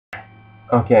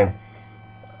Okay.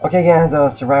 Okay guys,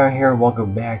 Survivor here,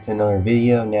 welcome back to another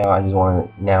video.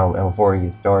 Before we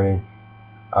get started,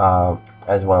 I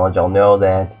just want to let y'all know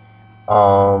that,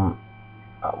 while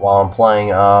I'm playing,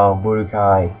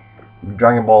 Budokai,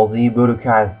 Dragon Ball Z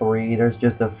Budokai 3, there's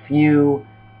just a few,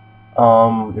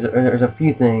 there's a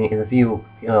few things,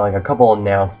 like a couple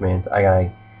announcements I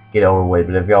gotta get over with,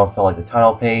 but if y'all saw, like, the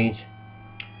title page,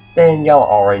 then y'all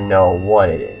already know what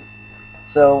it is.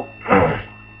 So,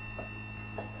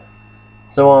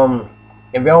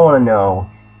 if y'all want to know,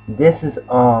 this is,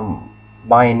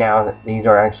 these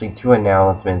are actually two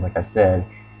announcements, like I said.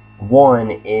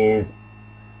 One is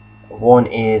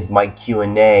my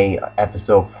Q&A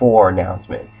episode 4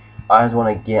 announcement. I just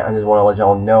want to let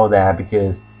y'all know that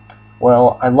because,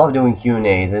 well, I love doing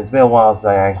Q&As, and it's been a while since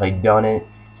I actually done it,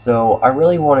 so I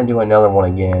really want to do another one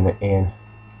again, and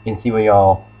see what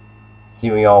y'all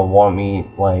want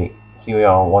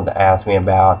to ask me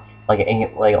about. Like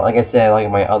I said, like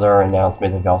my other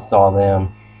announcements, if y'all saw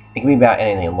them, it can be about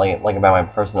anything, like about my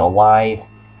personal life.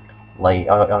 Like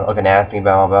you can ask me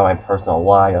about my personal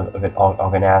life. You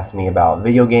can ask me about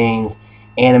video games,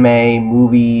 anime,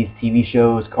 movies, TV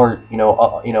shows,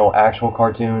 actual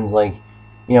cartoons, like,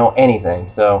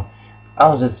 anything. So I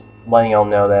was just letting y'all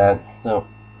know that. So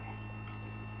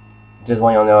just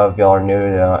letting y'all know if y'all are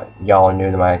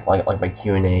new to my my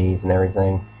Q&As and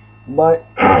everything. But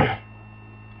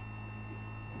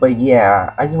but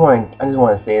yeah, I just want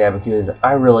to say that because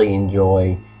I really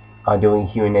enjoy doing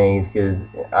Q&As, because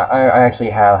I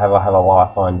actually have a lot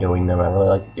of fun doing them. I really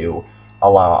like to do a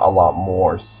lot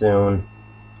more soon.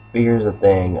 But here's the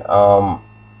thing,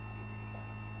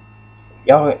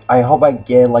 y'all, I hope I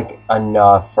get like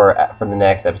enough for the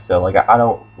next episode. Like I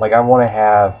don't like I want to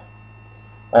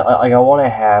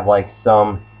have like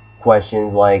some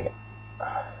questions, like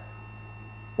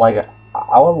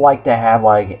I would like to have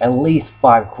like at least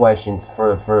 5 questions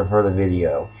for the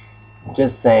video.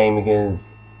 Just saying, because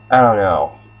I don't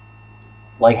know,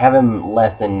 like having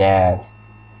less than that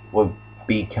would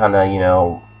be kind of,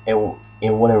 it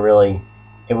wouldn't really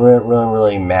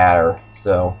matter.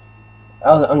 So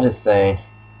I'm just saying.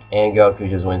 And Goku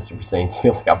just went Super Saiyan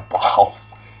 2 like a boss,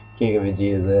 kicking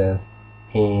Vegeta's ass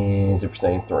in Super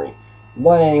Saiyan 3.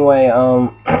 But anyway,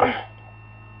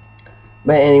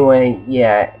 But anyway,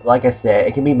 yeah, like I said,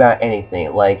 it can be about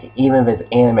anything. Like, even if it's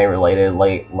anime related,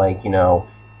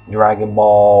 Dragon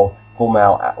Ball, Full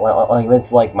Metal, like if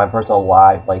it's like my personal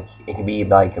life, like it could be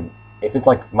like, if it's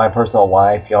like my personal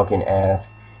life, y'all can ask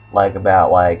like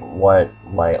about what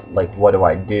do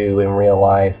I do in real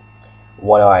life,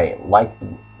 what do I like,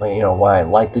 what I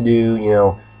like to do,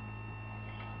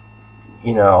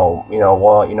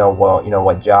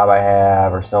 what job I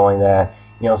have or something like that.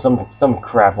 Some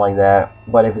crap like that.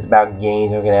 But if it's about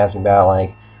games, you're gonna ask me about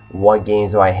like what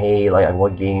games do I hate, like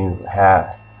what games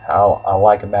I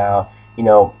like about,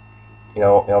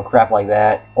 crap like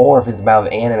that. Or if it's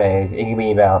about anime, it can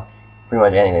be about pretty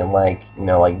much anything, like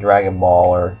Dragon Ball,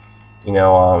 or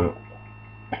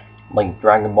like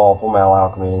Dragon Ball, Full Metal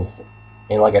Alchemist.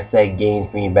 And like I said,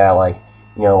 games can be about like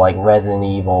Resident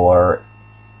Evil, or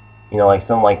like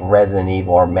some like Resident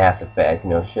Evil or Mass Effect,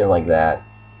 shit like that.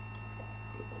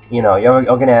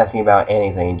 Y'all can ask me about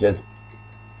anything. But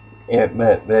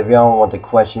if y'all want the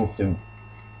questions to,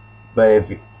 but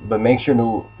make sure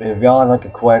to, if y'all have like a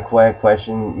quick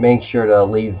question, make sure to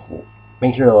leave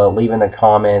in the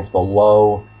comments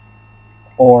below,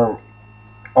 or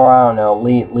I don't know,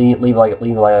 leave like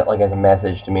as a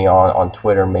message to me on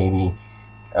Twitter maybe.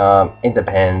 It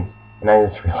depends. And I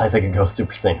just realized I could go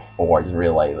Super Saiyan 4. I just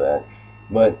realized that.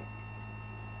 But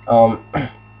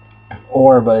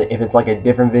but if it's like a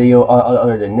different video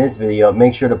other than this video,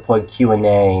 make sure to put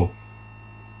Q&A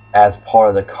as part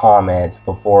of the comments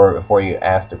before you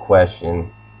ask the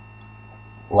question.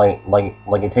 Like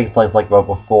it takes place like right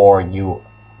before you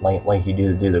you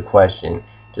do the question.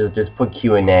 Just put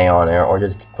Q&A on there, or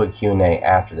just put Q&A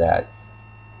after that.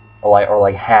 Or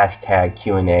like hashtag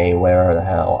Q&A, whatever the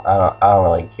hell. I don't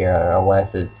really care,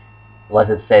 unless it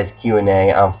says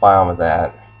Q&A. I'm fine with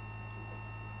that.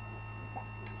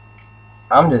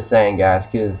 I'm just saying, guys,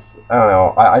 because I don't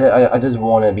know. I just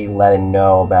want to be letting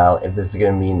know about if this is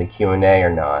gonna be in the Q&A or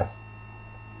not.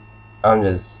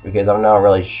 Because I'm not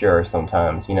really sure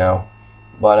sometimes,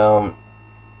 But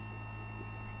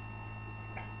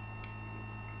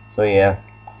so yeah.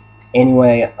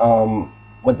 Anyway,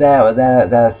 with that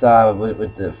aside,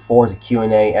 with the fourth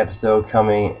Q&A episode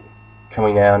coming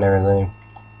out and everything,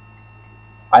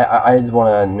 I just want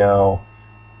to know.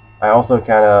 I also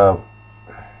kind of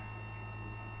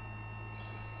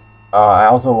I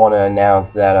also want to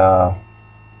announce that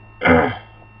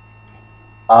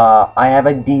I have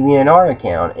a DeviantArt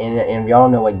account, and if y'all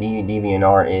don't know what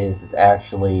DeviantArt is, it's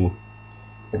actually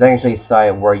a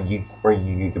site where you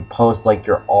can post like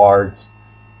your art,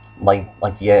 as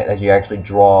you actually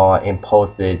draw and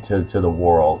post it to the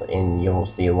world, and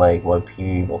you'll see like what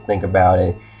people think about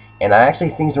it. And I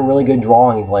actually think some really good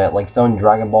drawings, like some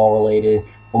Dragon Ball related,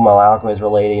 Fullmetal Alchemist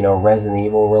related, Resident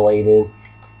Evil related.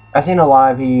 I've seen a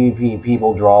lot of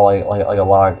people draw like a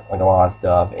lot of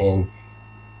stuff, and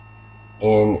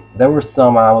there were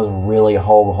some I was really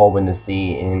hoping to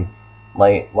see, and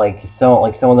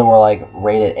some of them were like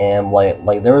rated M,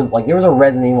 there was a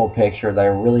Resident Evil picture that I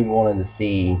really wanted to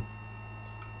see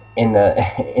in the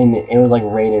in it was like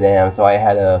rated M, so I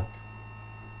had to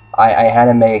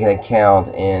make an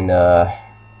account and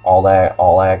all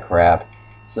that crap.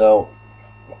 So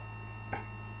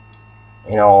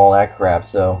all that crap.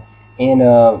 So and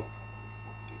it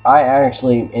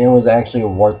was actually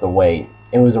worth the wait.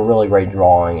 It was a really great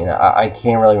drawing, and I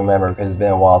can't really remember because it's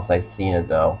been a while since I've seen it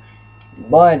though.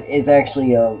 But it's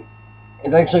actually a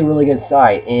really good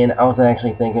site, and I was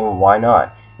actually thinking, well, why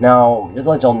not? Now, just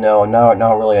to let y'all know, I'm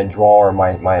not really a drawer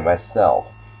myself.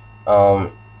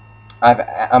 I'm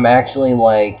actually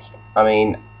like,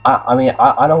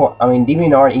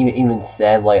 DeviantArt even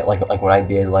said like when I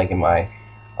did like in my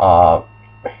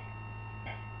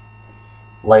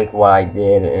like what I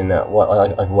did and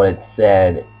what it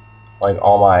said like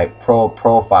on my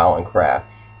profile and craft,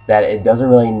 that it doesn't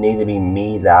really need to be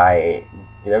me it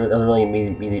doesn't really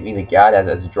need to be the guy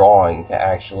that's drawing to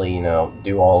actually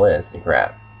do all this and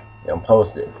crap,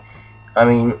 post it. I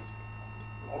mean,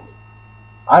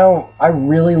 I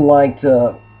really like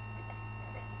to.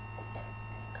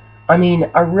 I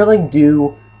really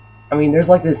do. There's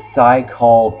like this site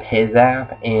called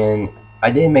PizApp, and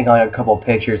I did make like a couple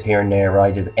pictures here and there where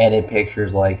I just edit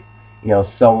pictures like,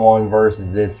 someone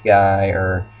versus this guy,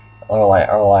 or like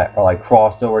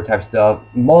crossover type stuff.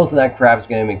 Most of that crap is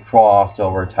gonna be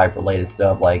crossover type related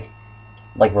stuff, like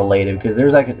related, because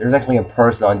there's actually a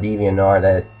person on DeviantArt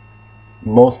that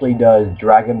mostly does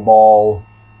Dragon Ball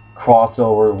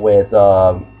crossover with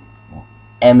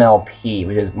MLP,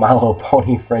 which is My Little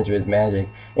Pony Friendship is Magic,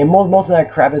 and most of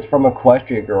that crap is from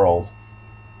Equestria Girls,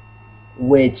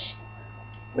 which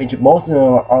most of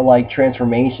them are like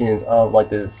transformations of like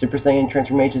the Super Saiyan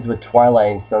transformations with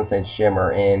Twilight and Sunset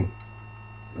Shimmer, and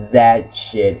that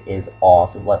shit is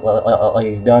awesome. Like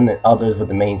he's done others with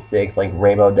the main six, like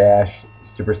Rainbow Dash,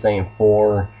 Super Saiyan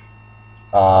 4.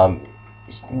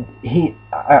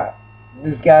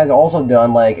 This guy's also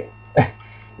done like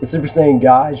the Super Saiyan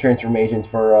God transformations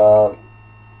for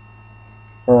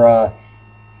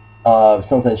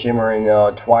Sunset Shimmer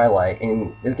and Twilight,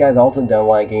 and this guy's also done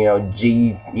like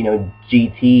GT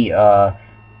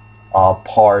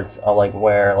parts of like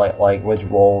where like which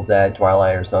roles that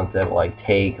Twilight or Sunset will like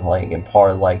take like and part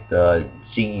of like the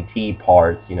GT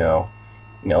parts,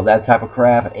 that type of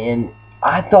crap, and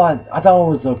I thought it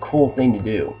was a cool thing to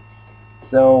do.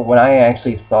 So when I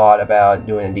actually thought about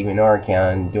doing a DeviantArt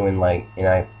account and doing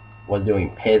I was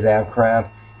doing PizApp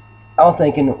crap, I was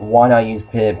thinking, why not use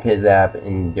PizApp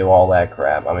and do all that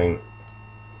crap?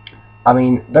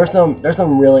 There's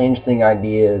some really interesting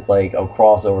ideas like of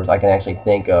crossovers I can actually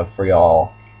think of for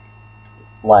y'all,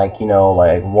 like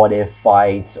what if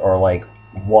fights, or like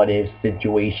what if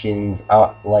situations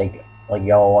like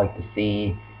y'all like to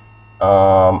see.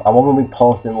 I'm gonna be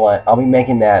posting I'll be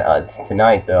making that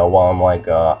tonight though, while I'm I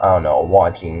don't know,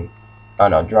 watching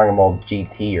Dragon Ball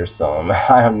GT or something.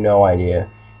 I have no idea,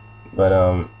 but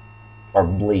or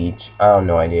Bleach, I have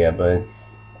no idea, but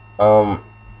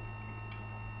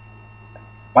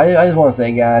I just want to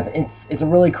say, guys, it's a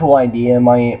really cool idea in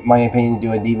my opinion to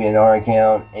do a DeviantArt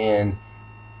account, and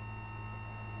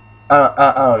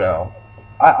I don't know.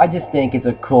 I just think it's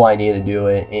a cool idea to do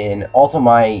it, and also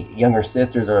my younger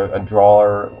sisters are a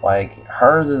drawer. Like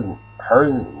hers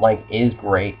like is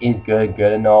great, is good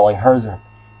and all. Like hers are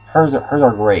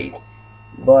great,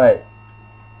 but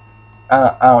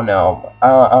I don't know.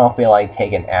 I don't feel like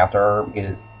taking after her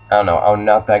because I don't know. I'm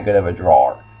not that good of a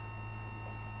drawer,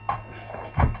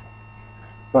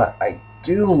 but I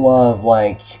do love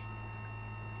I'm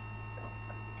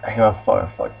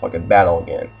gonna fucking battle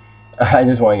again. I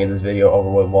just want to get this video over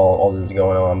with while all this is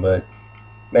going on, but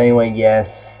anyway, yes,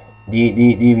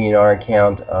 DeviantArt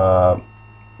account,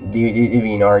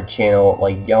 DeviantArt channel,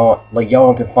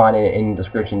 y'all can find it in the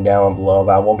description down below.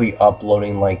 But I won't be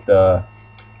uploading like the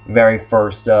very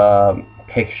first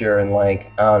picture and I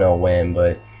don't know when,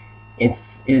 but it's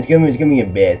gonna be a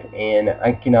bit, and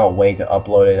I cannot wait to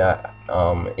upload it.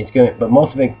 But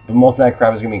most of that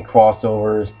crap is gonna be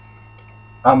crossovers.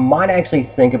 I might actually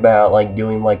think about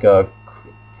doing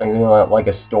like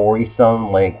a story,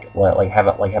 some like have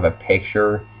a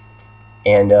picture,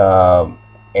 and have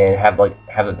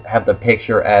the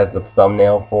picture as the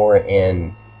thumbnail for it,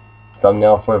 and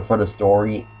thumbnail for the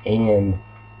story, and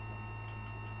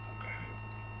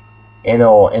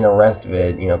the rest of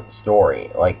it, the story.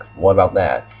 Like, what about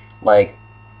that? Like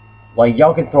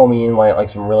y'all can throw me in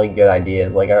like some really good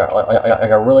ideas.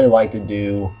 I really like to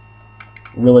do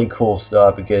really cool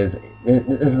stuff, because this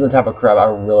is the type of crap I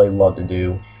really love to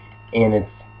do, and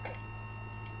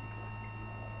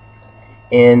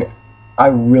I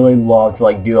really love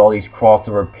to do all these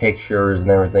crossover pictures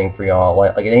and everything for y'all.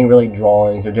 Like it ain't really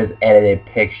drawings or just edited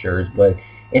pictures, but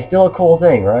it's still a cool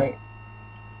thing, right?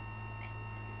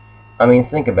 I mean,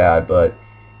 think about it, but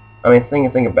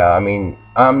think about it. I mean,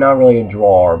 I'm not really a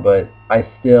drawer, but I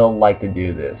still like to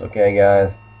do this. Okay,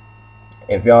 guys.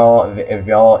 If y'all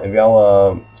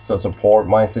so support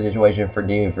my situation for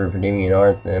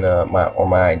DeviantART, and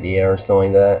my idea or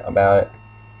something like that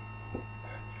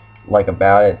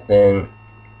about it, then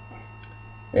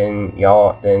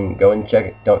y'all go and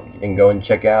check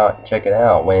it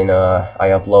out when I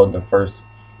upload the first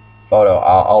photo.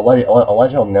 I'll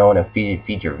let y'all know in a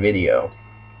feature video,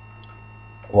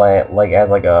 as as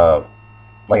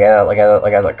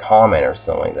a comment or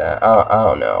something like that. I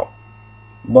don't know,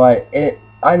 but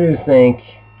I do think.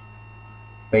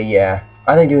 But yeah,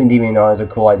 I think doing DeviantArt is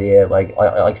a cool idea, like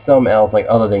something else,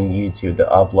 other than YouTube, to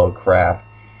upload crap.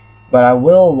 But I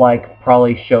will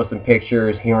probably show some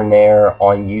pictures here and there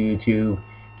on YouTube,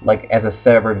 as a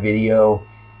separate video,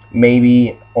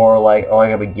 maybe, or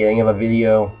a beginning of a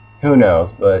video. Who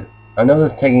knows? But I know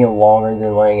this is taking longer than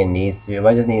it needs to.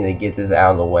 But I just need to get this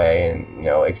out of the way and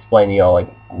explain to y'all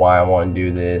why I want to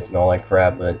do this and all that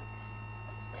crap. But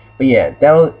yeah,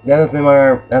 that's been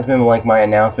my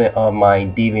announcement of my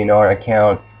DeviantArt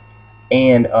account,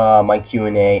 and my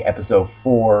Q&A episode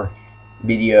 4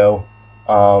 video.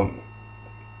 Yeah.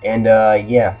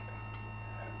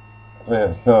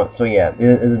 So yeah,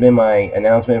 this has been my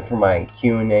announcement for my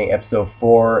Q&A episode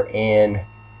 4 and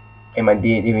my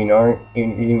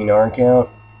DeviantArt account.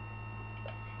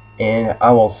 And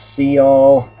I will see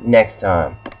y'all next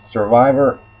time.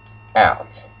 Survivor out.